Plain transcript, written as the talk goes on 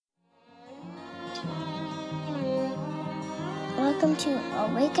welcome to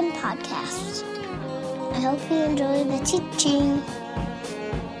Awaken Podcast. I hope you enjoy the teaching.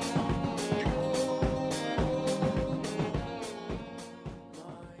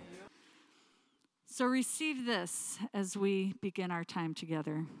 So receive this as we begin our time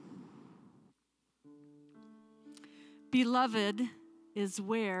together. Beloved is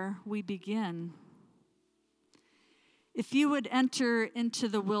where we begin. If you would enter into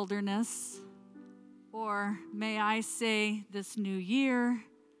the wilderness, or may I say this new year,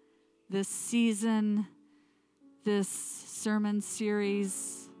 this season, this sermon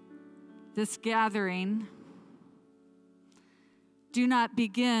series, this gathering, do not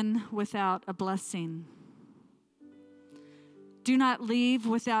begin without a blessing. Do not leave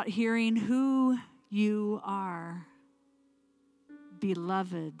without hearing who you are.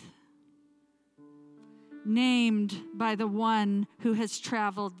 Beloved, named by the one who has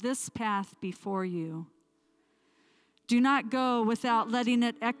traveled this path before you. Do not go without letting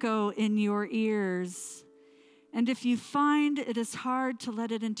it echo in your ears. And if you find it is hard to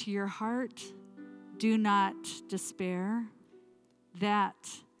let it into your heart, do not despair. That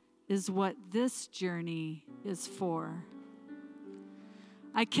is what this journey is for.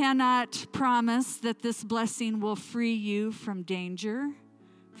 I cannot promise that this blessing will free you from danger,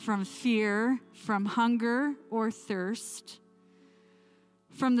 from fear, from hunger or thirst,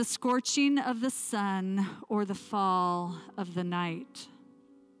 from the scorching of the sun or the fall of the night.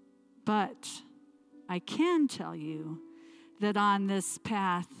 But I can tell you that on this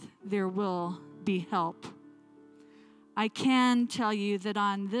path there will be help. I can tell you that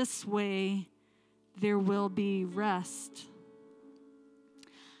on this way there will be rest.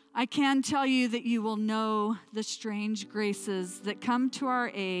 I can tell you that you will know the strange graces that come to our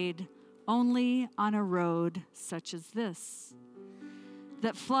aid only on a road such as this,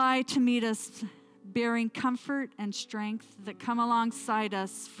 that fly to meet us bearing comfort and strength, that come alongside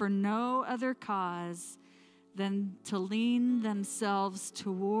us for no other cause than to lean themselves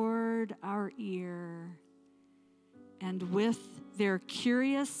toward our ear, and with their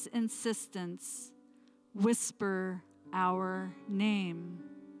curious insistence whisper our name.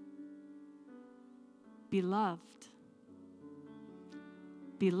 Beloved,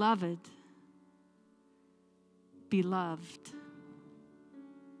 beloved, beloved.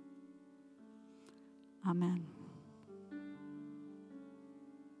 Amen.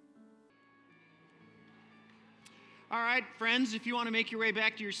 All right, friends, if you want to make your way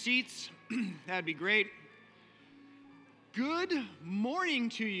back to your seats, that'd be great. Good morning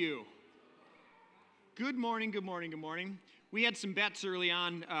to you. Good morning, good morning, good morning. We had some bets early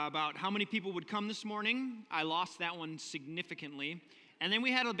on about how many people would come this morning. I lost that one significantly. And then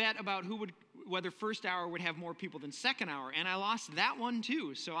we had a bet about whether first hour would have more people than second hour, and I lost that one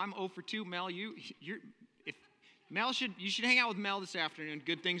too. So I'm 0 for 2. Mel, you should hang out with Mel this afternoon.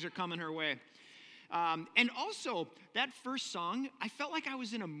 Good things are coming her way. And also, that first song, I felt like I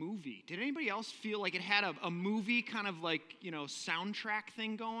was in a movie. Did anybody else feel like it had a movie kind of like, soundtrack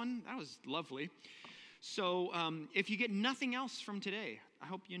thing going? That was lovely. So if you get nothing else from today, I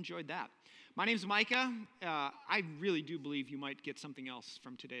hope you enjoyed that. My name's Micah. I really do believe you might get something else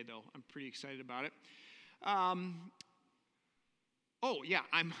from today, though. I'm pretty excited about it. I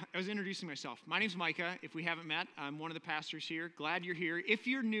was introducing myself. My name's Micah. If we haven't met, I'm one of the pastors here. Glad you're here. If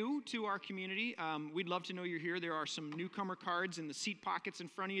you're new to our community, we'd love to know you're here. There are some newcomer cards in the seat pockets in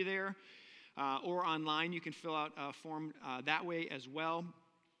front of you there, or online. You can fill out a form that way as well.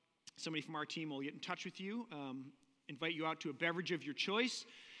 Somebody from our team will get in touch with you, invite you out to a beverage of your choice.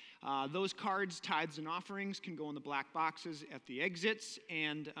 Those cards, tithes and offerings, can go in the black boxes at the exits.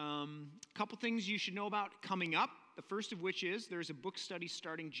 And a couple things you should know about coming up. The first of which is there's a book study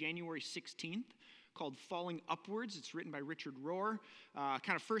starting January 16th called Falling Upwards. It's written by Richard Rohr.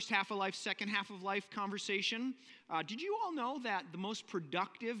 Kind of first half of life, second half of life conversation. Did you all know that the most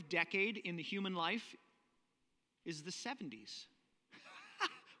productive decade in the human life is the 70s?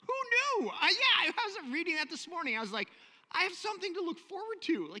 Who knew? I was reading that this morning. I was like, I have something to look forward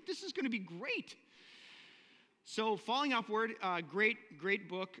to. Like, this is going to be great. So, Falling Upward, great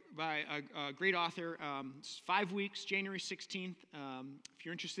book by a great author. 5 weeks, January 16th. If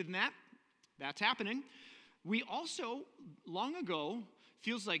you're interested in that, that's happening. We also, long ago,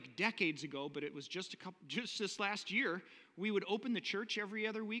 feels like decades ago, but it was just this last year, we would open the church every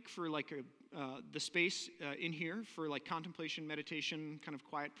other week for like the space in here for like contemplation, meditation, kind of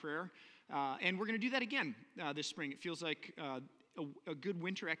quiet prayer. And we're going to do that again this spring. It feels like a good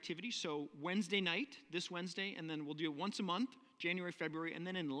winter activity. So Wednesday night, this Wednesday, and then we'll do it once a month, January, February, and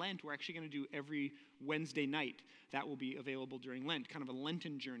then in Lent, we're actually going to do every Wednesday night. That will be available during Lent, kind of a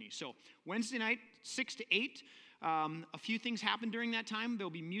Lenten journey. So Wednesday night, 6 to 8. A few things happen during that time. There'll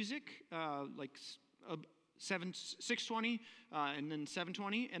be music, like 6:20, and then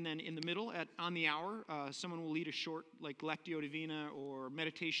 7:20, and then in the middle, on the hour, someone will lead a short, like Lectio Divina or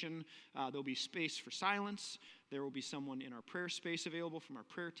meditation. There'll be space for silence. There will be someone in our prayer space available from our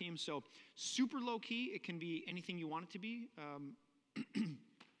prayer team. So super low key. It can be anything you want it to be.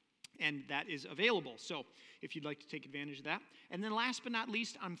 And that is available. So if you'd like to take advantage of that. And then last but not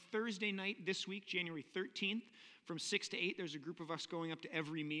least, on Thursday night this week, January 13th, from 6 to 8, there's a group of us going up to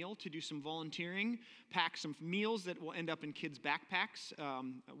Every Meal to do some volunteering, pack some meals that will end up in kids' backpacks,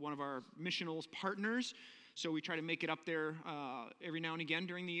 one of our missional partners. So we try to make it up there every now and again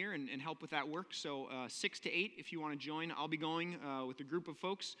during the year and help with that work. So 6 to 8, if you want to join, I'll be going with a group of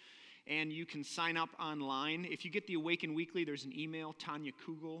folks. And you can sign up online. If you get the Awaken Weekly, there's an email. Tanya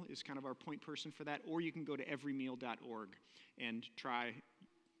Kugel is kind of our point person for that. Or you can go to everymeal.org and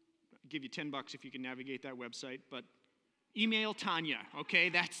give you $10 if you can navigate that website. But email Tanya, okay?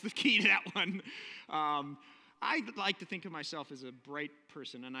 That's the key to that one. I like to think of myself as a bright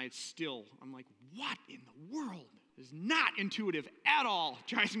person, and I'm like, what in the world is not intuitive at all?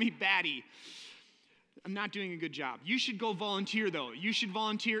 Drives me batty. I'm not doing a good job. You should go volunteer, though. You should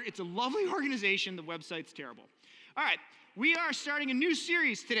volunteer. It's a lovely organization. The website's terrible. All right, we are starting a new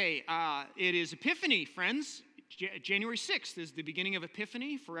series today. It is Epiphany, friends. January 6th is the beginning of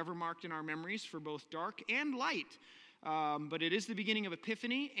Epiphany, forever marked in our memories for both dark and light. But it is the beginning of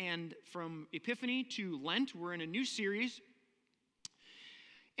Epiphany, and from Epiphany to Lent, we're in a new series.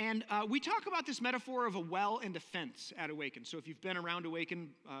 And we talk about this metaphor of a well and a fence at Awaken. So if you've been around Awaken,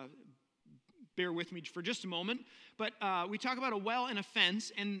 bear with me for just a moment, but we talk about a well and a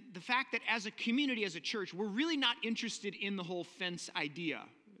fence, and the fact that as a community, as a church, we're really not interested in the whole fence idea,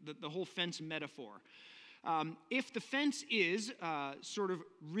 the whole fence metaphor. If the fence is sort of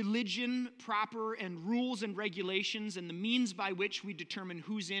religion proper and rules and regulations and the means by which we determine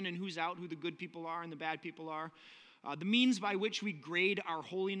who's in and who's out, who the good people are and the bad people are, the means by which we grade our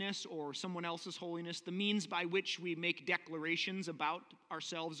holiness or someone else's holiness, the means by which we make declarations about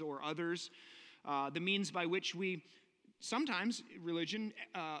ourselves or others, the means by which sometimes religion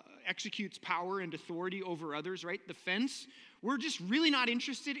executes power and authority over others, right? The fence, we're just really not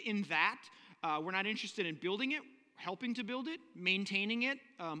interested in that. We're not interested in building it, helping to build it, maintaining it,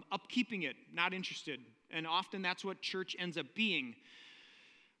 upkeeping it, not interested. And often that's what church ends up being.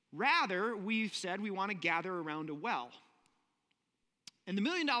 Rather, we've said we want to gather around a well. And the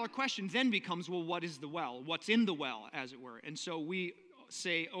million-dollar question then becomes, well, what is the well? What's in the well, as it were? And so we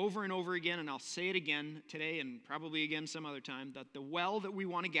say over and over again, and I'll say it again today and probably again some other time, that the well that we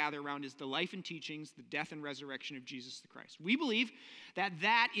want to gather around is the life and teachings, the death and resurrection of Jesus the Christ. We believe that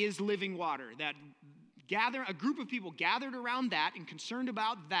that is living water, that a group of people gathered around that and concerned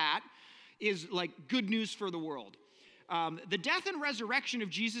about that is like good news for the world. The death and resurrection of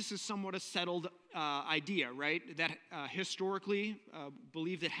Jesus is somewhat a settled idea, right? That historically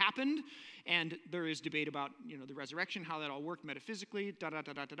believed it happened, and there is debate about the resurrection, how that all worked metaphysically.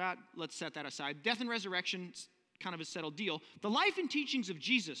 Let's set that aside. Death and resurrection, kind of a settled deal. The life and teachings of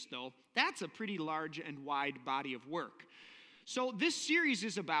Jesus, though, that's a pretty large and wide body of work. So this series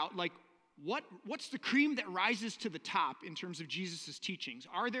is about what's the cream that rises to the top in terms of Jesus' teachings?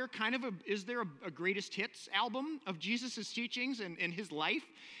 Is there a greatest hits album of Jesus' teachings and his life?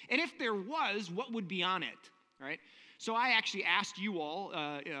 And if there was, what would be on it, right? So I actually asked you all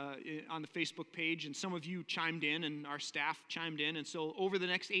on the Facebook page, and some of you chimed in, and our staff chimed in. And so over the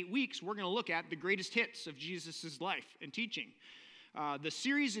next 8 weeks, we're going to look at the greatest hits of Jesus' life and teaching. The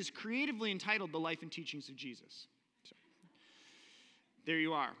series is creatively entitled The Life and Teachings of Jesus. So, there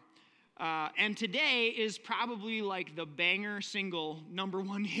you are. And today is probably like the banger single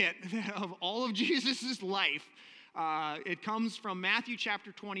 #1 hit of all of Jesus' life. It comes from Matthew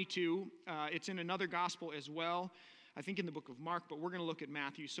chapter 22. It's in another gospel as well, I think in the book of Mark, but we're going to look at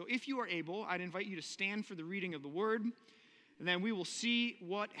Matthew. So if you are able, I'd invite you to stand for the reading of the word, and then we will see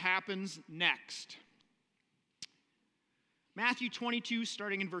what happens next. Matthew 22,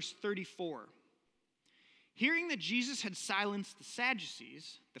 starting in verse 34. Hearing that Jesus had silenced the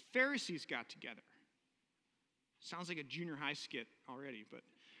Sadducees, the Pharisees got together. Sounds like a junior high skit already, but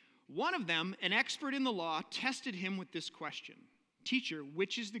one of them, an expert in the law, tested him with this question: "Teacher,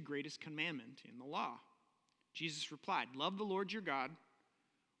 which is the greatest commandment in the law?" Jesus replied, "Love the Lord your God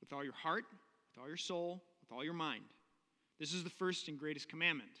with all your heart, with all your soul, with all your mind. This is the first and greatest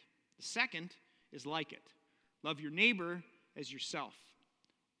commandment. The second is like it. Love your neighbor as yourself.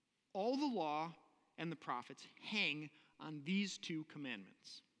 All the law and the prophets hang on these two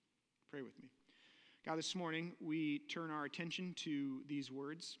commandments." Pray with me. God, this morning we turn our attention to these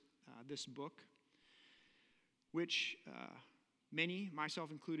words, this book. which many,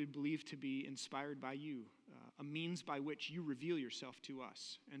 myself included, believe to be inspired by you, a means by which you reveal yourself to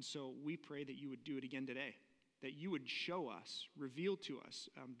us. And so we pray that you would do it again today, that you would show us, reveal to us,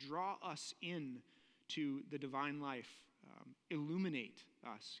 draw us in to the divine life, illuminate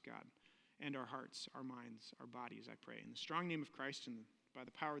us, God, and our hearts, our minds, our bodies, I pray. In the strong name of Christ and by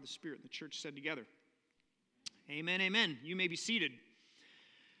the power of the Spirit, and the church said together, amen, amen. You may be seated.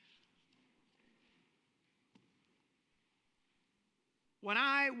 When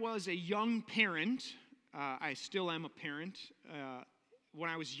I was a young parent, I still am a parent. When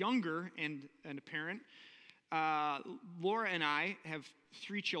I was younger and a parent, Laura and I have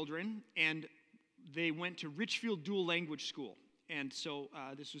 3 children, and they went to Richfield Dual Language School. And so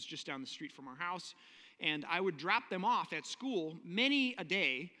this was just down the street from our house. And I would drop them off at school many a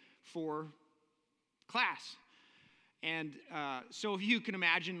day for class. And so if you can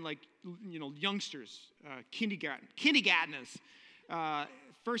imagine, like, youngsters, kindergartners,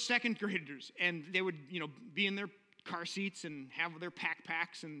 first, second graders, and they would, be in their car seats and have their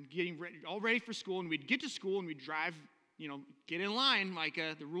backpacks and getting ready, all ready for school. And we'd get to school and we'd drive, get in line, like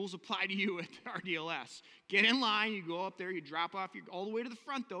the rules apply to you at RDLS. Get in line, you go up there, you drop off, you go all the way to the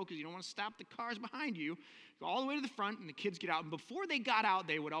front, though, because you don't want to stop the cars behind you. Go all the way to the front, and the kids get out. And before they got out,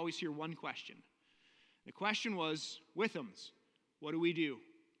 they would always hear one question. The question was, Withams, what do we do?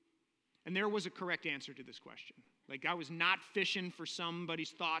 And there was a correct answer to this question. Like, I was not fishing for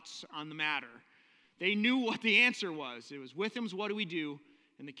somebody's thoughts on the matter. They knew what the answer was. It was, Withams, what do we do?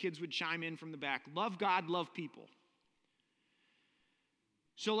 And the kids would chime in from the back, love God, love people.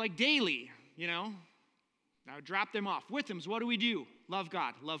 So like daily, I would drop them off. Withams, what do we do? Love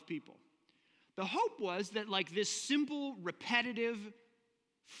God, love people. The hope was that like this simple, repetitive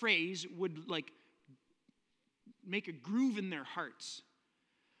phrase would like make a groove in their hearts.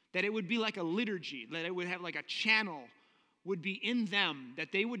 That it would be like a liturgy, that it would have like a channel would be in them,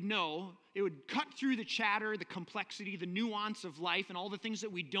 that they would know, it would cut through the chatter, the complexity, the nuance of life, and all the things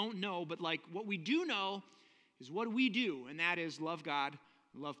that we don't know, but like what we do know is what we do, and that is love God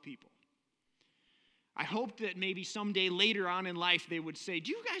and love people. I hope that maybe someday later on in life they would say,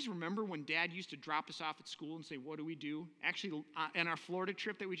 do you guys remember when Dad used to drop us off at school and say, what do we do? Actually, on our Florida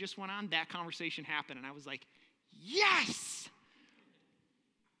trip that we just went on, that conversation happened, and I was like, yes!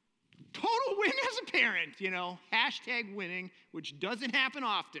 Total win as a parent, hashtag winning, which doesn't happen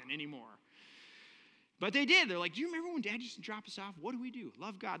often anymore. But they did. They're like, do you remember when Dad used to drop us off? What do we do?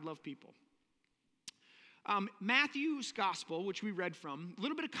 Love God, love people. Matthew's gospel, which we read from, a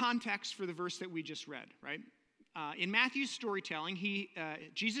little bit of context for the verse that we just read, right? In Matthew's storytelling,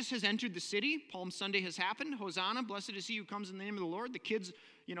 Jesus has entered the city. Palm Sunday has happened. Hosanna, blessed is he who comes in the name of the Lord. The kids,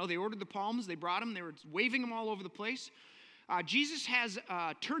 they ordered the palms. They brought them. They were waving them all over the place. Jesus has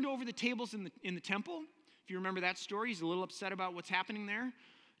turned over the tables in the temple. If you remember that story, he's a little upset about what's happening there.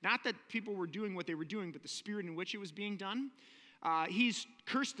 Not that people were doing what they were doing, but the spirit in which it was being done. He's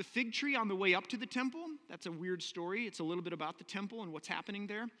cursed the fig tree on the way up to the temple. That's a weird story. It's a little bit about the temple and what's happening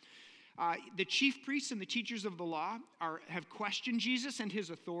there. The chief priests and the teachers of the law have questioned Jesus and his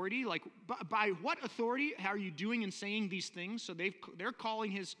authority. Like, by what authority are you doing and saying these things? So they're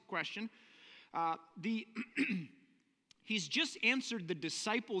calling his question. He's just answered the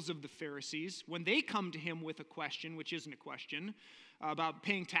disciples of the Pharisees when they come to him with a question, which isn't a question, about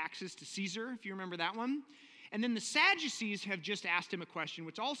paying taxes to Caesar, if you remember that one. And then the Sadducees have just asked him a question,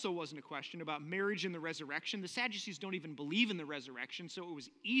 which also wasn't a question, about marriage and the resurrection. The Sadducees don't even believe in the resurrection, so it was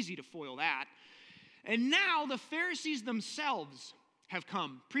easy to foil that. And now the Pharisees themselves have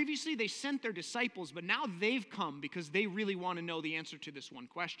come. Previously, they sent their disciples, but now they've come because they really want to know the answer to this one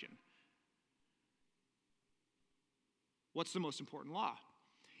question. What's the most important law?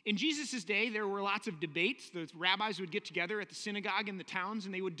 In Jesus' day, there were lots of debates. The rabbis would get together at the synagogue in the towns,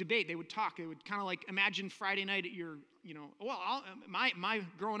 and they would debate. They would talk. They would kind of like imagine Friday night at your, my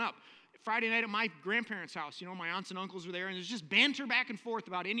growing up, Friday night at my grandparents' house. My aunts and uncles were there, and there's just banter back and forth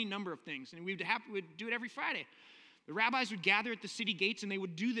about any number of things. And we'd do it every Friday. The rabbis would gather at the city gates, and they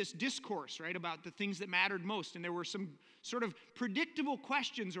would do this discourse, right, about the things that mattered most. And there were some sort of predictable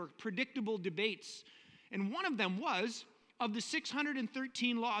questions or predictable debates. And one of them was, of the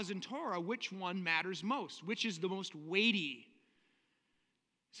 613 laws in Torah, which one matters most? Which is the most weighty?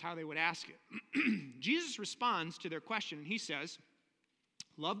 Is how they would ask it. Jesus responds to their question, and he says,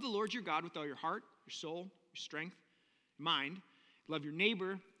 love the Lord your God with all your heart, your soul, your strength, mind. Love your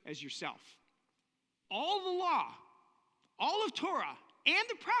neighbor as yourself. All the law, all of Torah, and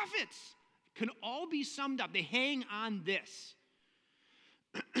the prophets can all be summed up. They hang on this.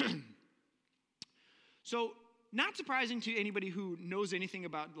 So, not surprising to anybody who knows anything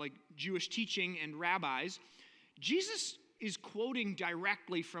about like Jewish teaching and rabbis, Jesus is quoting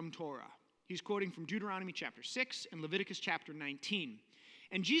directly from Torah. He's quoting from Deuteronomy chapter 6 and Leviticus chapter 19.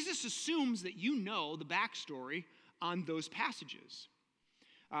 And Jesus assumes that you know the backstory on those passages.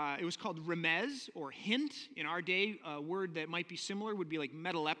 It was called remez, or hint. In our day, a word that might be similar would be like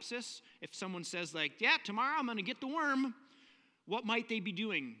metalepsis. If someone says like, yeah, tomorrow I'm going to get the worm, what might they be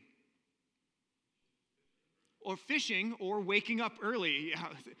doing? Or fishing, or waking up early.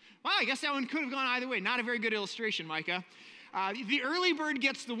 Well, I guess that one could have gone either way. Not a very good illustration, Micah. The early bird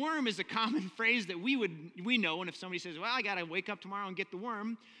gets the worm is a common phrase that we know. And if somebody says, well, I got to wake up tomorrow and get the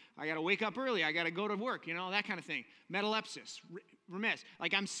worm, I got to wake up early, I got to go to work, that kind of thing. Metalepsis, remez.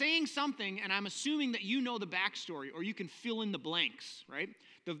 Like I'm saying something and I'm assuming that you know the backstory, or you can fill in the blanks, right?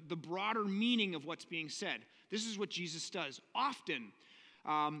 The broader meaning of what's being said. This is what Jesus does often.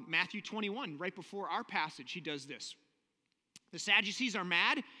 Matthew 21, right before our passage, he does this. The Sadducees are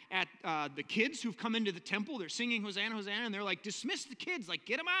mad at the kids who've come into the temple. They're singing Hosanna, Hosanna, and they're like, dismiss the kids, like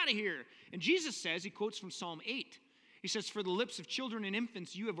get them out of here. And Jesus says, he quotes from Psalm 8. He says, for the lips of children and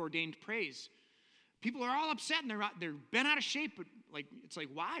infants you have ordained praise. People are all upset and they're bent out of shape, but it's like,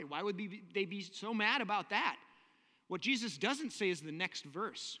 why? Why would they be so mad about that? What Jesus doesn't say is the next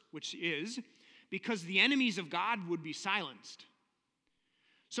verse, which is, because the enemies of God would be silenced.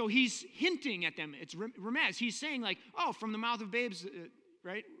 So he's hinting at them. It's remez. He's saying like, oh, from the mouth of babes,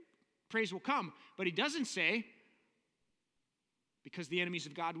 right, praise will come. But he doesn't say, because the enemies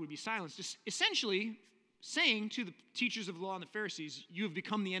of God would be silenced. Just essentially saying to the teachers of the law and the Pharisees, you have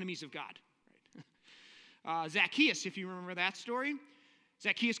become the enemies of God. Right? Zacchaeus, if you remember that story.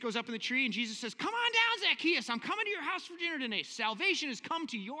 Zacchaeus goes up in the tree and Jesus says, come on down, Zacchaeus. I'm coming to your house for dinner today. Salvation has come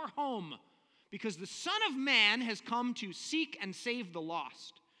to your home because the Son of Man has come to seek and save the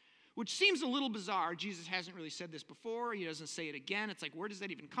lost. Which seems a little bizarre. Jesus hasn't really said this before. He doesn't say it again. It's like, where does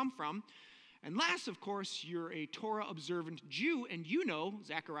that even come from? Unless, of course, you're a Torah-observant Jew and you know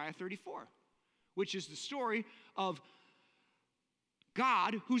Zechariah 34, which is the story of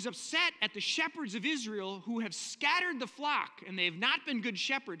God who's upset at the shepherds of Israel who have scattered the flock and they have not been good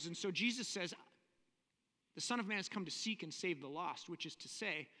shepherds. And so Jesus says, the Son of Man has come to seek and save the lost, which is to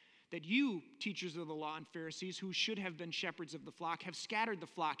say that you, teachers of the law and Pharisees, who should have been shepherds of the flock, have scattered the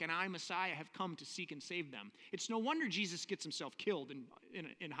flock, and I, Messiah, have come to seek and save them. It's no wonder Jesus gets himself killed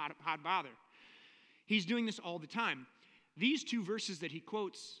in hot bother. He's doing this all the time. These two verses that he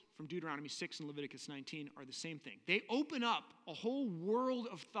quotes from Deuteronomy 6 and Leviticus 19 are the same thing. They open up a whole world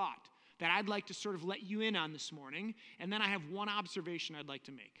of thought that I'd like to sort of let you in on this morning, and then I have one observation I'd like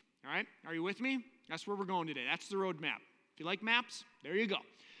to make. All right? Are you with me? That's where we're going today. That's the roadmap. If you like maps, there you go.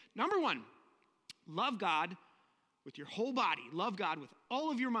 Number one, love God with your whole body. Love God with all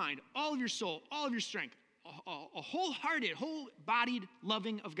of your mind, all of your soul, all of your strength. A wholehearted, whole-bodied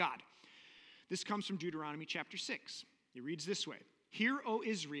loving of God. This comes from Deuteronomy chapter 6. It reads this way. Hear, O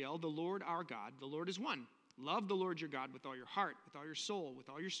Israel, the Lord our God, the Lord is one. Love the Lord your God with all your heart, with all your soul, with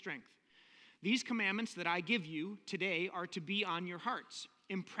all your strength. These commandments that I give you today are to be on your hearts.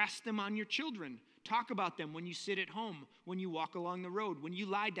 Impress them on your children. Talk about them when you sit at home, when you walk along the road, when you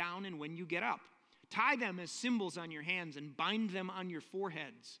lie down, and when you get up. Tie them as symbols on your hands and bind them on your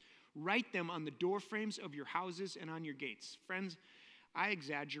foreheads. Write them on the doorframes of your houses and on your gates. Friends, I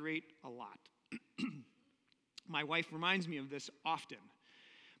exaggerate a lot. My wife reminds me of this often.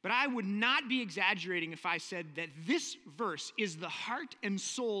 But I would not be exaggerating if I said that this verse is the heart and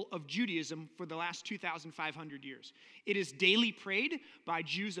soul of Judaism for the last 2,500 years. It is daily prayed by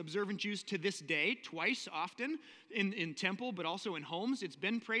Jews, observant Jews to this day, twice often in temple, but also in homes. It's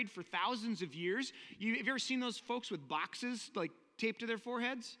been prayed for thousands of years. Have you ever seen those folks with boxes like taped to their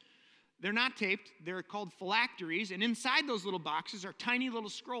foreheads? They're not taped. They're called phylacteries. And inside those little boxes are tiny little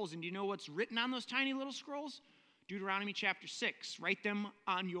scrolls. And do you know what's written on those tiny little scrolls? Deuteronomy chapter 6. Write them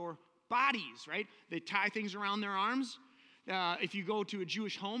on your bodies, right? They tie things around their arms. If you go to a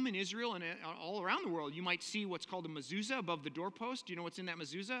Jewish home in Israel and all around the world, you might see what's called a mezuzah above the doorpost. Do you know what's in that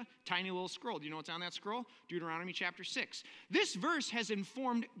mezuzah? Tiny little scroll. Do you know what's on that scroll? Deuteronomy chapter 6. This verse has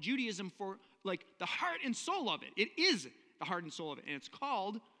informed Judaism for like the heart and soul of it. It is the heart and soul of it. And it's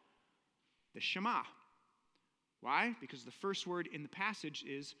called the Shema. Why? Because the first word in the passage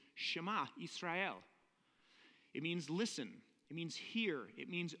is Shema, Israel. It means listen. It means hear. It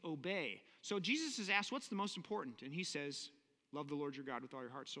means obey. So Jesus is asked, what's the most important? And he says, love the Lord your God with all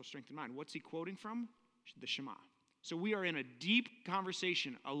your heart, soul, strength, and mind. What's he quoting from? The Shema. So we are in a deep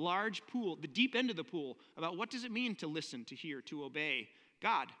conversation, a large pool, the deep end of the pool, about what does it mean to listen, to hear, to obey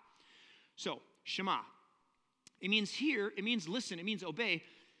God. So, Shema. It means hear, it means listen, it means obey.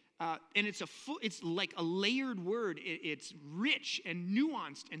 And it's like a layered word. It's rich and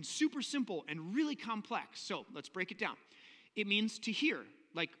nuanced and super simple and really complex. So let's break it down. It means to hear,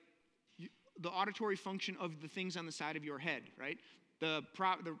 like the auditory function of the things on the side of your head, right? The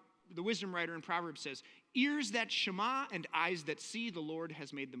wisdom writer in Proverbs says, ears that shema and eyes that see, the Lord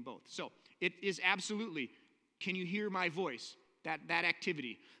has made them both. So it is absolutely, can you hear my voice? That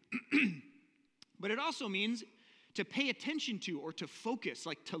activity. But it also means to pay attention to or to focus,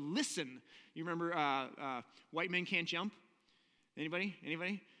 like to listen. You remember White Men Can't Jump? Anybody?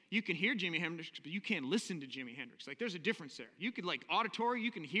 You can hear Jimi Hendrix, but you can't listen to Jimi Hendrix. Like, there's a difference there. You could, like, auditory,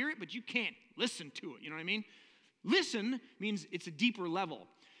 you can hear it, but you can't listen to it. You know what I mean? Listen means it's a deeper level.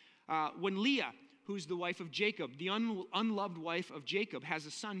 When Leah, who's the wife of Jacob, the unloved wife of Jacob, has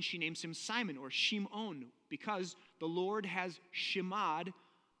a son, she names him Simon or Shimon, because the Lord has shemad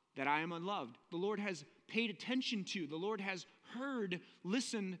that I am unloved. The Lord has paid attention to, the Lord has heard,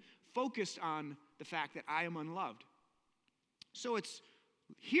 listened, focused on the fact that I am unloved. So it's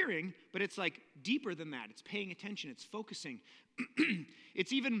hearing, but it's like deeper than that. It's paying attention, it's focusing.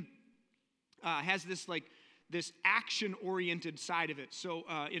 It's even has this action-oriented side of it. So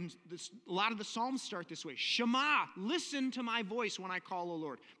a lot of the Psalms start this way. Shema, listen to my voice when I call, O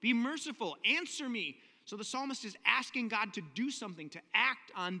Lord. Be merciful, answer me. So the psalmist is asking God to do something, to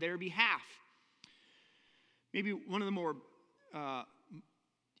act on their behalf. Maybe one of the more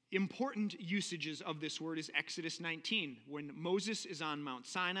important usages of this word is Exodus 19, when Moses is on Mount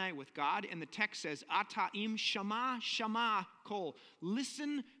Sinai with God, and the text says, Ata'im shama shama kol.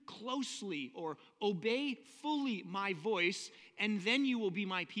 Listen closely or obey fully my voice, and then you will be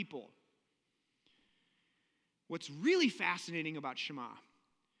my people. What's really fascinating about Shema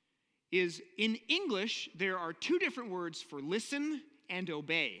is in English, there are two different words for listen and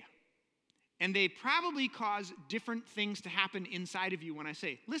obey. And they probably cause different things to happen inside of you when I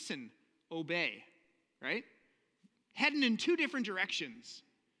say, listen, obey, right? Heading in two different directions.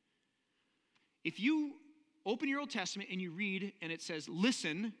 If you open your Old Testament and you read and it says,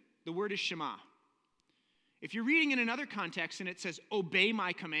 listen, the word is Shema. If you're reading in another context and it says, obey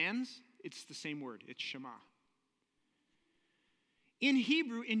my commands, it's the same word, it's Shema. In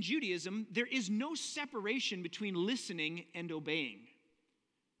Hebrew, in Judaism, there is no separation between listening and obeying.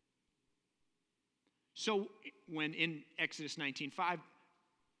 So when in Exodus 19:5,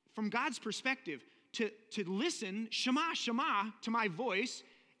 from God's perspective, to listen, Shema, Shema, to my voice,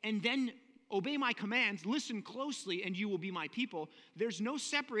 and then obey my commands, listen closely, and you will be my people, there's no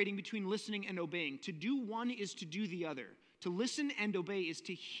separating between listening and obeying. To do one is to do the other. To listen and obey is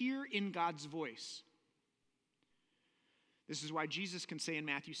to hear in God's voice. This is why Jesus can say in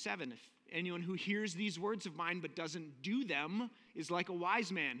Matthew 7, if anyone who hears these words of mine but doesn't do them is like a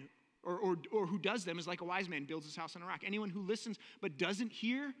wise man, or who does them is like a wise man, builds his house on a rock. Anyone who listens but doesn't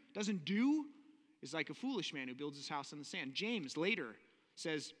hear, doesn't do, is like a foolish man who builds his house on the sand. James later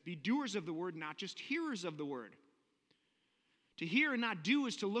says, be doers of the word, not just hearers of the word. To hear and not do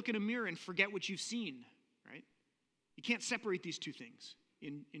is to look in a mirror and forget what you've seen, right? You can't separate these two things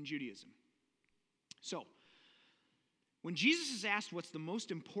in Judaism. So, when Jesus is asked what's the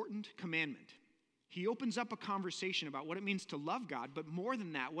most important commandment, he opens up a conversation about what it means to love God, but more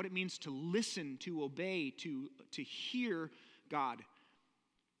than that, what it means to listen, to obey, to hear God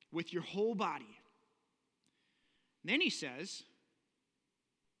with your whole body. And then he says,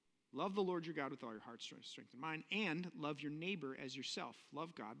 love the Lord your God with all your heart, strength, and mind, and love your neighbor as yourself.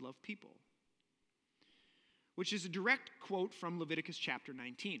 Love God, love people. Which is a direct quote from Leviticus chapter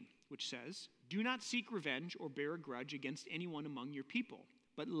 19, which says, do not seek revenge or bear a grudge against anyone among your people,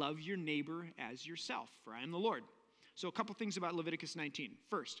 but love your neighbor as yourself, for I am the Lord. So a couple things about Leviticus 19.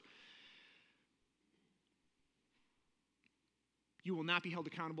 First, you will not be held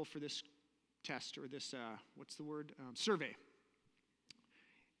accountable for this test or this, survey.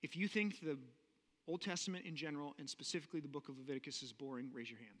 If you think the Old Testament in general, and specifically the book of Leviticus, is boring, raise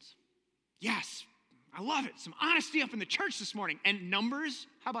your hands. Yes, I love it. Some honesty up in the church this morning. And Numbers,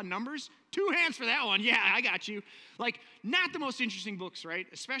 how about Numbers? 2 hands for that one. Yeah, I got you. Like, not the most interesting books, right?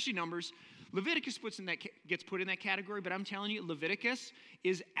 Especially Numbers. Leviticus gets put in that category, but I'm telling you, Leviticus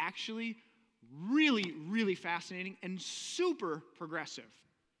is actually really, really fascinating and super progressive.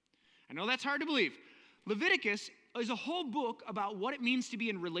 I know that's hard to believe. Leviticus is a whole book about what it means to be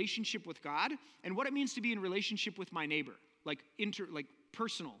in relationship with God and what it means to be in relationship with my neighbor, like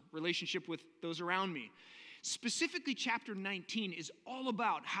personal relationship with those around me. Specifically, chapter 19 is all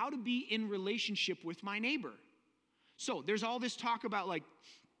about how to be in relationship with my neighbor. So there's all this talk about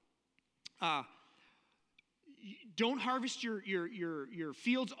don't harvest your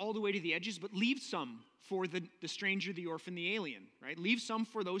fields all the way to the edges, but leave some for the stranger, the orphan, the alien, right? Leave some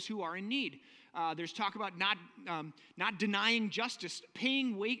for those who are in need. There's talk about not denying justice,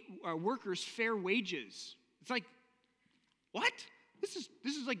 paying workers fair wages. It's like, what? This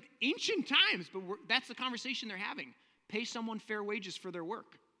is like ancient times, but that's the conversation they're having. Pay someone fair wages for their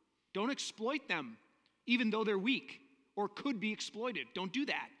work. Don't exploit them, even though they're weak or could be exploited. Don't do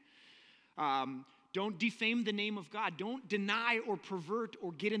that. Don't defame the name of God. Don't deny or pervert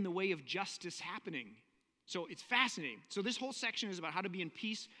or get in the way of justice happening. So it's fascinating. So this whole section is about how to be in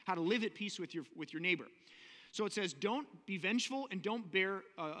peace, how to live at peace with your neighbor. So it says, don't be vengeful and don't bear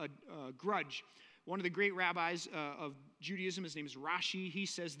a grudge. One of the great rabbis of Judaism, his name is Rashi, he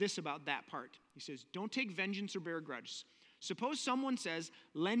says this about that part. He says, don't take vengeance or bear a grudge. Suppose someone says,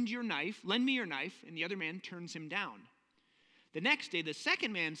 lend me your knife, and the other man turns him down. The next day, the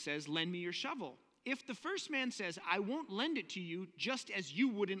second man says, lend me your shovel. If the first man says, I won't lend it to you, just as you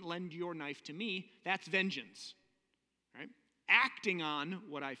wouldn't lend your knife to me, that's vengeance, right? Acting on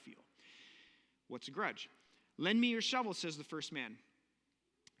what I feel. What's a grudge? Lend me your shovel, says the first man.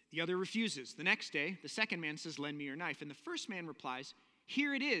 The other refuses. The next day, the second man says, lend me your knife. And the first man replies,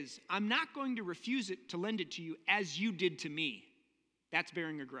 here it is. I'm not going to refuse it to lend it to you as you did to me. That's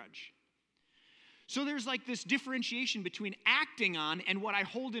bearing a grudge. So there's like this differentiation between acting on and what I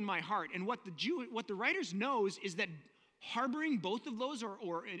hold in my heart. And what the writers knows is that harboring both of those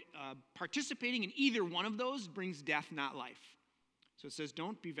or participating in either one of those brings death, not life. So it says,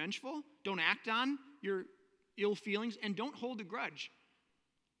 don't be vengeful, don't act on your ill feelings, and don't hold a grudge.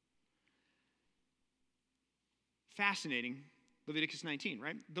 Fascinating. Leviticus 19,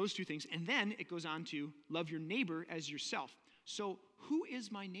 right? Those two things. And then it goes on to love your neighbor as yourself. So who is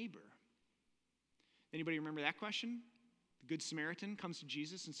my neighbor? Anybody remember that question? The Good Samaritan comes to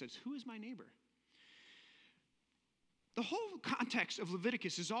Jesus and says, who is my neighbor? The whole context of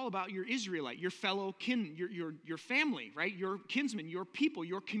Leviticus is all about your Israelite, your fellow kin, your family, right? Your kinsmen, your people,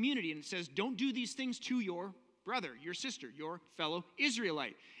 your community. And it says, don't do these things to your brother, your sister, your fellow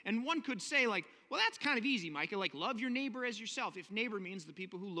Israelite. And one could say, like, well, that's kind of easy, Micah. Like, love your neighbor as yourself. If neighbor means the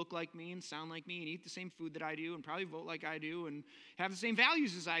people who look like me and sound like me and eat the same food that I do and probably vote like I do and have the same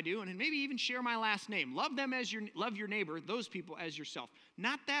values as I do and maybe even share my last name. Love your neighbor, those people, as yourself.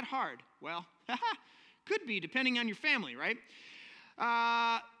 Not that hard. Well, could be, depending on your family, right?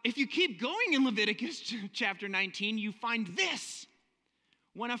 If you keep going in Leviticus chapter 19, you find this.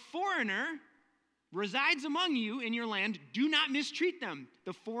 When a foreigner resides among you in your land, do not mistreat them.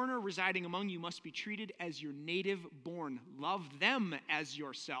 The foreigner residing among you must be treated as your native born. Love them as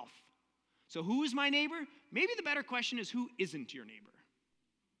yourself. So who is my neighbor? Maybe the better question is, who isn't your neighbor?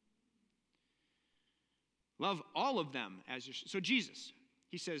 Love all of them as your. So Jesus,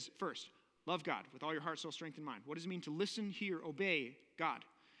 he says first, love God with all your heart, soul, strength, and mind. What does it mean to listen, hear, obey God?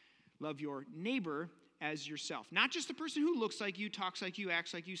 Love your neighbor as yourself. Not just the person who looks like you, talks like you,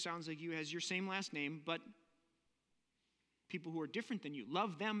 acts like you, sounds like you, has your same last name, but people who are different than you.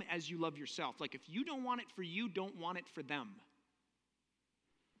 Love them as you love yourself. Like if you don't want it for you, don't want it for them.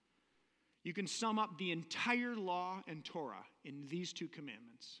 You can sum up the entire law and Torah in these two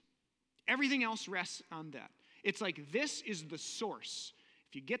commandments. Everything else rests on that. It's like this is the source.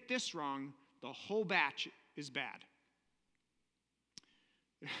 If you get this wrong, the whole batch is bad.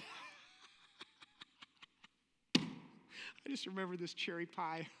 I just remember this cherry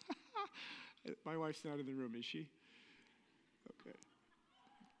pie. My wife's not in the room, is she?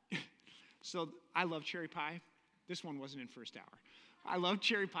 Okay. So I love cherry pie. This one wasn't in first hour. I love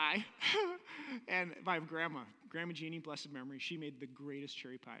cherry pie. And my Grandma Jeannie, blessed memory, she made the greatest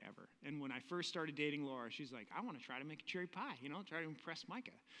cherry pie ever. And when I first started dating Laura, she's like, I want to try to make a cherry pie, try to impress Micah.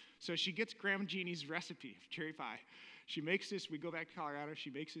 So she gets Grandma Jeannie's recipe of cherry pie. She makes this, we go back to Colorado, she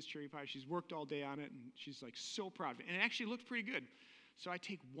makes this cherry pie. She's worked all day on it, and she's like so proud of it. And it actually looked pretty good. So I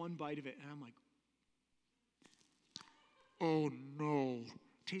take one bite of it, and I'm like, oh no.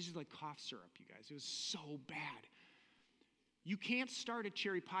 It tasted like cough syrup, you guys. It was so bad. You can't start a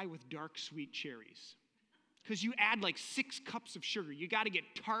cherry pie with dark, sweet cherries because you add like 6 cups of sugar. You got to get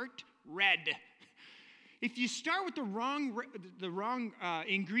tart red. If you start with the wrong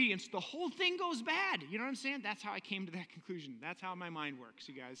ingredients, the whole thing goes bad. You know what I'm saying? That's how I came to that conclusion. That's how my mind works,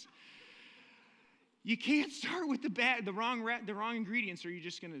 you guys. You can't start with the wrong ingredients, or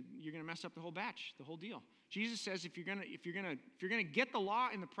you're gonna mess up the whole batch, the whole deal. Jesus says if you're gonna get the law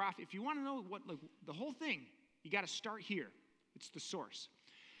and the prophet, if you want to know what the whole thing, you got to start here. It's the source.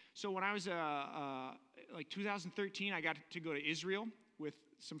 So when I was 2013, I got to go to Israel with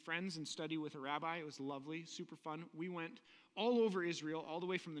some friends and study with a rabbi. It was lovely, super fun. We went all over Israel, all the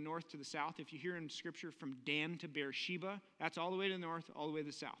way from the north to the south. If you hear in Scripture from Dan to Beersheba, that's all the way to the north, all the way to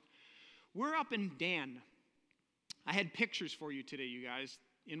the south. We're up in Dan. I had pictures for you today, you guys,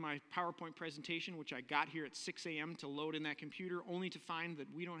 in my PowerPoint presentation, which I got here at 6 a.m. to load in that computer, only to find that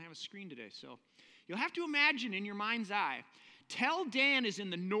we don't have a screen today. So you'll have to imagine in your mind's eye. Tel Dan is in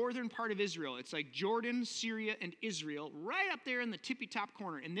the northern part of Israel. It's like Jordan, Syria, and Israel, right up there in the tippy-top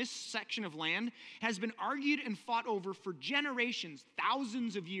corner. And this section of land has been argued and fought over for generations,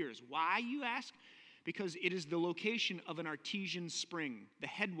 thousands of years. Why, you ask? Because it is the location of an artesian spring, the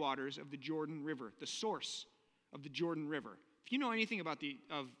headwaters of the Jordan River, the source of the Jordan River. If you know anything about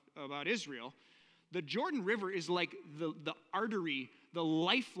Israel, the Jordan River is like the artery, the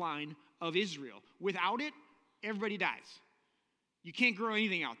lifeline of Israel. Without it, everybody dies. You can't grow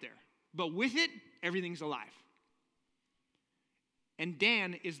anything out there. But with it, everything's alive. And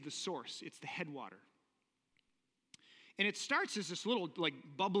Dan is the source. It's the headwater. And it starts as this little like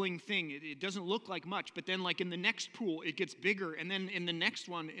bubbling thing. It doesn't look like much, but then like in the next pool, it gets bigger. And then in the next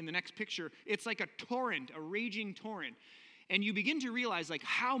one, in the next picture, it's like a torrent, a raging torrent. And you begin to realize like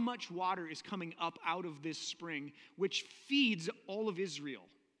how much water is coming up out of this spring, which feeds all of Israel.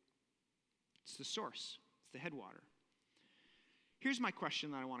 It's the source. It's the headwater. Here's my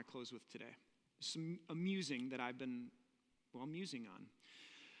question that I want to close with today. Some musing that I've been, musing on.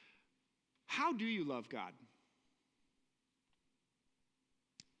 How do you love God?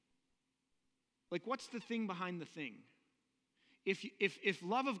 Like, what's the thing behind the thing? If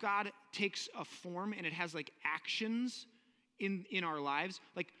love of God takes a form and it has like actions in our lives,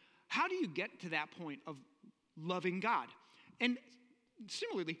 like how do you get to that point of loving God? And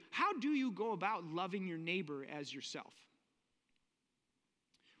similarly, how do you go about loving your neighbor as yourself?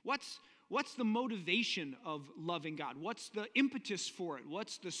 What's the motivation of loving God? What's the impetus for it?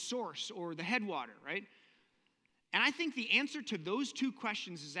 What's the source or the headwater, right? And I think the answer to those two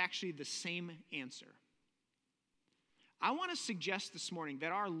questions is actually the same answer. I want to suggest this morning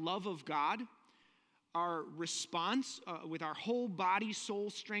that our love of God, our response with our whole body, soul,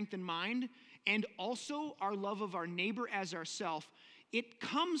 strength, and mind, and also our love of our neighbor as ourself, it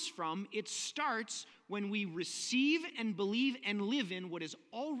starts when we receive and believe and live in what is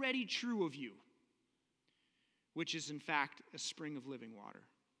already true of you, which is in fact a spring of living water.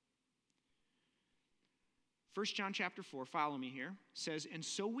 1 John chapter 4, follow me here, says, and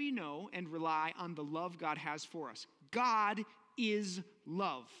so we know and rely on the love God has for us. God is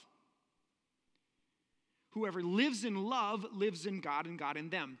love. Whoever lives in love lives in God and God in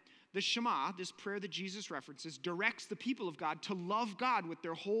them. The Shema, this prayer that Jesus references, directs the people of God to love God with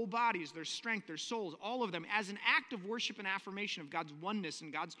their whole bodies, their strength, their souls, all of them, as an act of worship and affirmation of God's oneness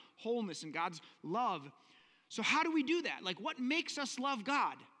and God's wholeness and God's love. So how do we do that? Like, what makes us love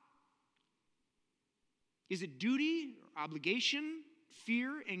God? Is it duty, obligation,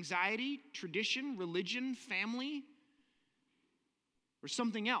 fear, anxiety, tradition, religion, family, or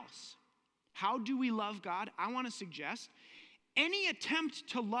something else? How do we love God? I want to suggest any attempt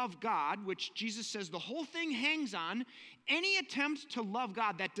to love God, which Jesus says the whole thing hangs on, any attempt to love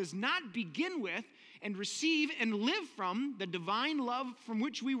God that does not begin with and receive and live from the divine love from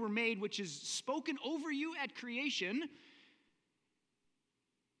which we were made, which is spoken over you at creation,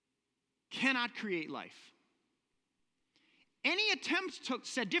 cannot create life.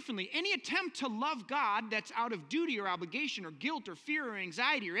 Said differently, any attempt to love God that's out of duty or obligation or guilt or fear or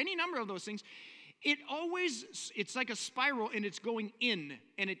anxiety or any number of those things, it's like a spiral and it's going in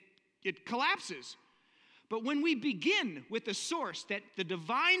and it collapses. But when we begin with the source that the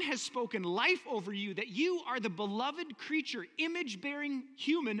divine has spoken life over you, that you are the beloved creature, image-bearing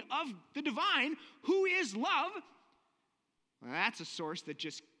human of the divine, who is love, well, that's a source that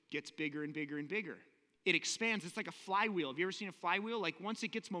just gets bigger and bigger and bigger. It expands. It's like a flywheel. Have you ever seen a flywheel? Like once it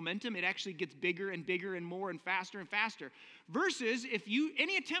gets momentum, it actually gets bigger and bigger and more and faster. Versus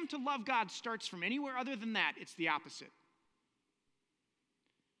any attempt to love God starts from anywhere other than that, it's the opposite.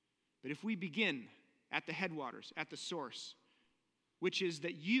 But if we begin at the headwaters, at the source, which is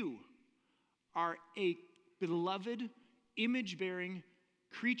that you are a beloved, image-bearing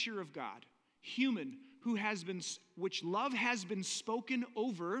creature of God, human, which love has been spoken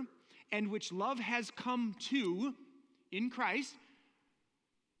over and which love has come to in Christ,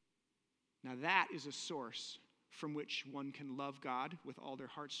 now that is a source from which one can love God with all their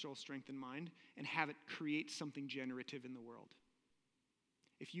heart, soul, strength, and mind and have it create something generative in the world.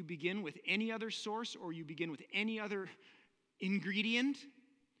 If you begin with any other source or you begin with any other ingredient,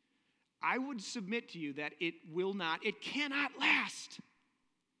 I would submit to you that it cannot last.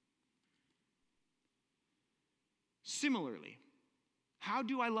 Similarly, how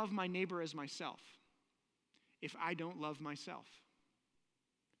do I love my neighbor as myself? if I don't love myself?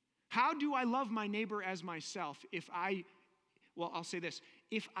 How do I love my neighbor as myself I'll say this.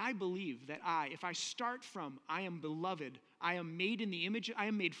 If I believe that if I start from, I am beloved, I am made in the image, I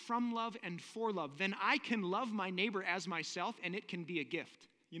am made from love and for love, then I can love my neighbor as myself, and it can be a gift.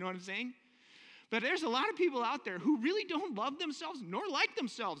 You know what I'm saying? But there's a lot of people out there who really don't love themselves nor like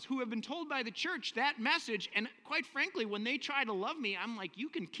themselves, who have been told by the church that message, and quite frankly, when they try to love me, I'm like, you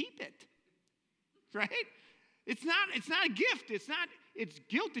can keep it, right? It's not a gift. It's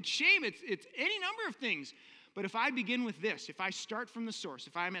guilt, it's shame, it's any number of things. But if I begin with this, if I start from the source,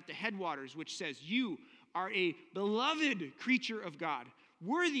 if I'm at the headwaters, which says you are a beloved creature of God,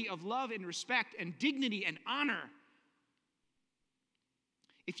 worthy of love and respect and dignity and honor,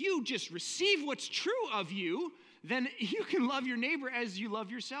 if you just receive what's true of you, then you can love your neighbor as you love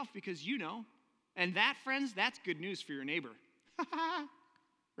yourself, because you know. And that, friends, that's good news for your neighbor.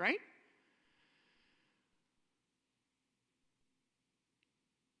 Right?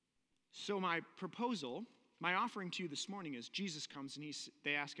 So my offering to you this morning is Jesus comes and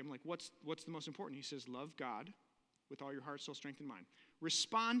they ask him, like, what's the most important? He says, love God with all your heart, soul, strength, and mind.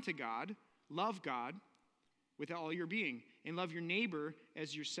 Respond to God, love God with all your being, and love your neighbor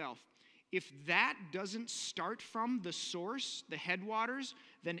as yourself. If that doesn't start from the source, the headwaters,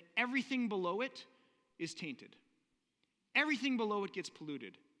 then everything below it is tainted. Everything below it gets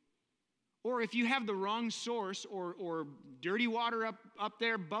polluted. Or if you have the wrong source or dirty water up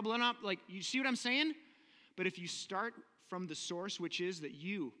there bubbling up, like, you see what I'm saying? But if you start from the source, which is that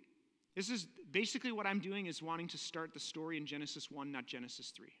this is basically what I'm doing, is wanting to start the story in Genesis 1, not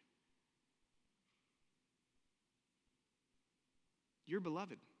Genesis 3. You're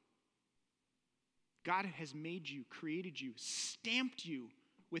beloved. God has made you, created you, stamped you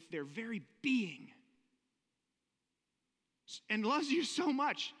with their very being, and loves you so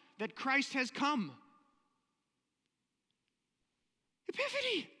much that Christ has come.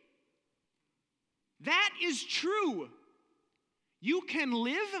 Epiphany. That is true. You can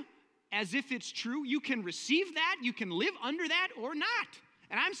live as if it's true. You can receive that. You can live under that or not.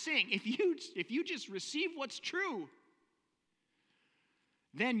 And I'm saying, if you just receive what's true,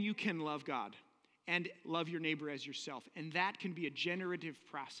 then you can love God and love your neighbor as yourself. And that can be a generative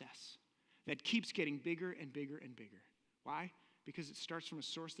process that keeps getting bigger and bigger and bigger. Why? Because it starts from a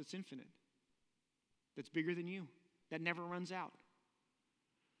source that's infinite, that's bigger than you, that never runs out.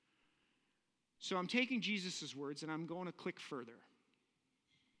 So I'm taking Jesus' words and I'm going to click further.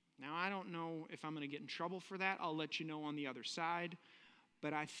 Now, I don't know if I'm going to get in trouble for that. I'll let you know on the other side.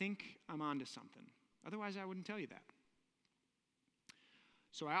 But I think I'm onto something. Otherwise, I wouldn't tell you that.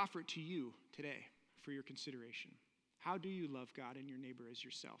 So I offer it to you today for your consideration. How do you love God and your neighbor as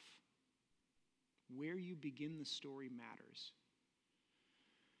yourself? Where you begin the story matters.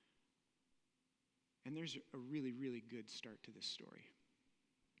 And there's a really, really good start to this story.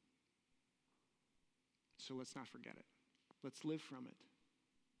 So let's not forget it. Let's live from it.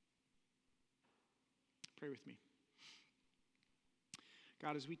 Pray with me.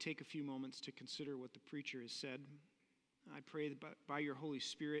 God, as we take a few moments to consider what the preacher has said, I pray that by your Holy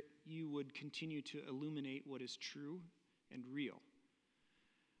Spirit, you would continue to illuminate what is true and real,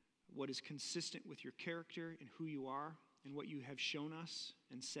 what is consistent with your character and who you are and what you have shown us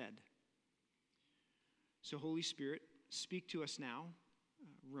and said. So, Holy Spirit, speak to us now.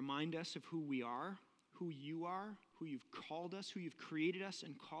 Remind us of who we are, who you are, who you've called us, who you've created us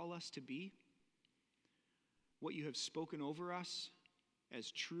and call us to be, what you have spoken over us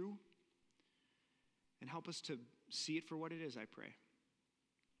as true, and help us to see it for what it is, I pray.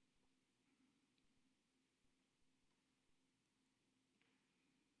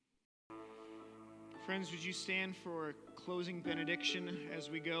 Friends, would you stand for a closing benediction as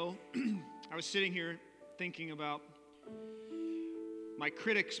we go? I was sitting here thinking about, my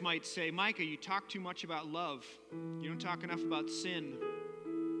critics might say, Micah, you talk too much about love. You don't talk enough about sin.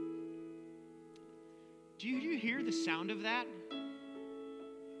 Do you hear the sound of that?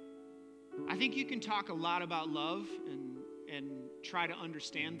 I think you can talk a lot about love and try to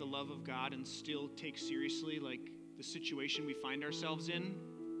understand the love of God and still take seriously like the situation we find ourselves in.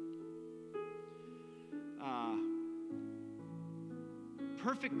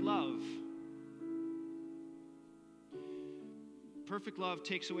 Perfect love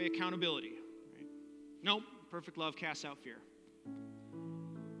takes away accountability. Right? Nope, perfect love casts out fear.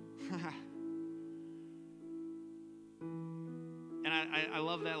 And I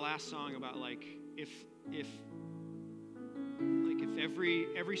love that last song about like if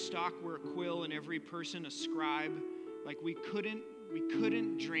every stalk were a quill and every person a scribe, like we couldn't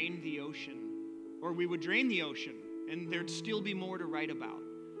drain the ocean, or we would drain the ocean and there'd still be more to write about.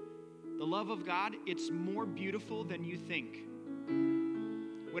 The love of God, it's more beautiful than you think.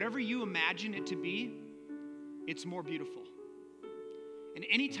 Whatever you imagine it to be, it's more beautiful. And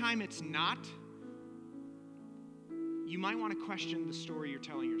anytime it's not, you might want to question the story you're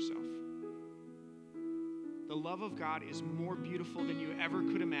telling yourself. The love of God is more beautiful than you ever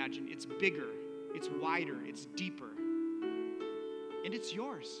could imagine. It's bigger, it's wider, it's deeper, and it's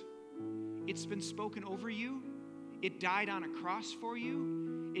yours. It's been spoken over you. It died on a cross for you.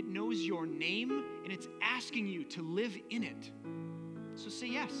 It knows your name, and it's asking you to live in it. So say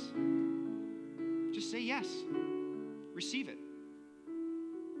yes. Just say yes. Receive it.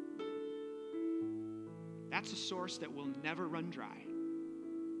 That's a source that will never run dry,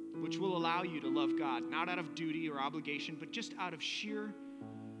 which will allow you to love God, not out of duty or obligation, but just out of sheer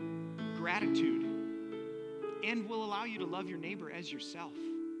gratitude, and will allow you to love your neighbor as yourself.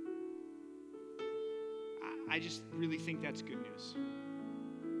 I just really think that's good news.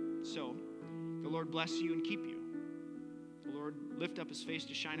 So, the Lord bless you and keep you. The Lord lift up his face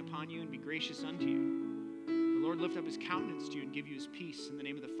to shine upon you and be gracious unto you. The Lord lift up his countenance to you and give you his peace. In the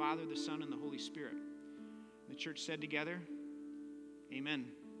name of the Father, the Son, and the Holy Spirit. The church said together, amen.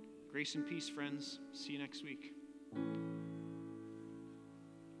 Grace and peace, friends. See you next week.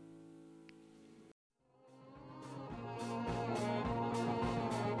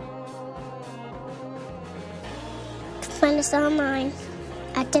 Find us online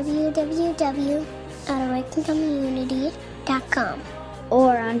at www.awakencommunity.com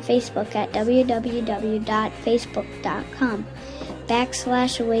or on Facebook at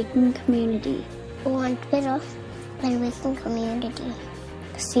www.facebook.com/Awaken Community. or on Twitter at Awaken Community.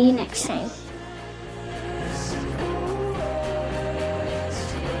 See you next time.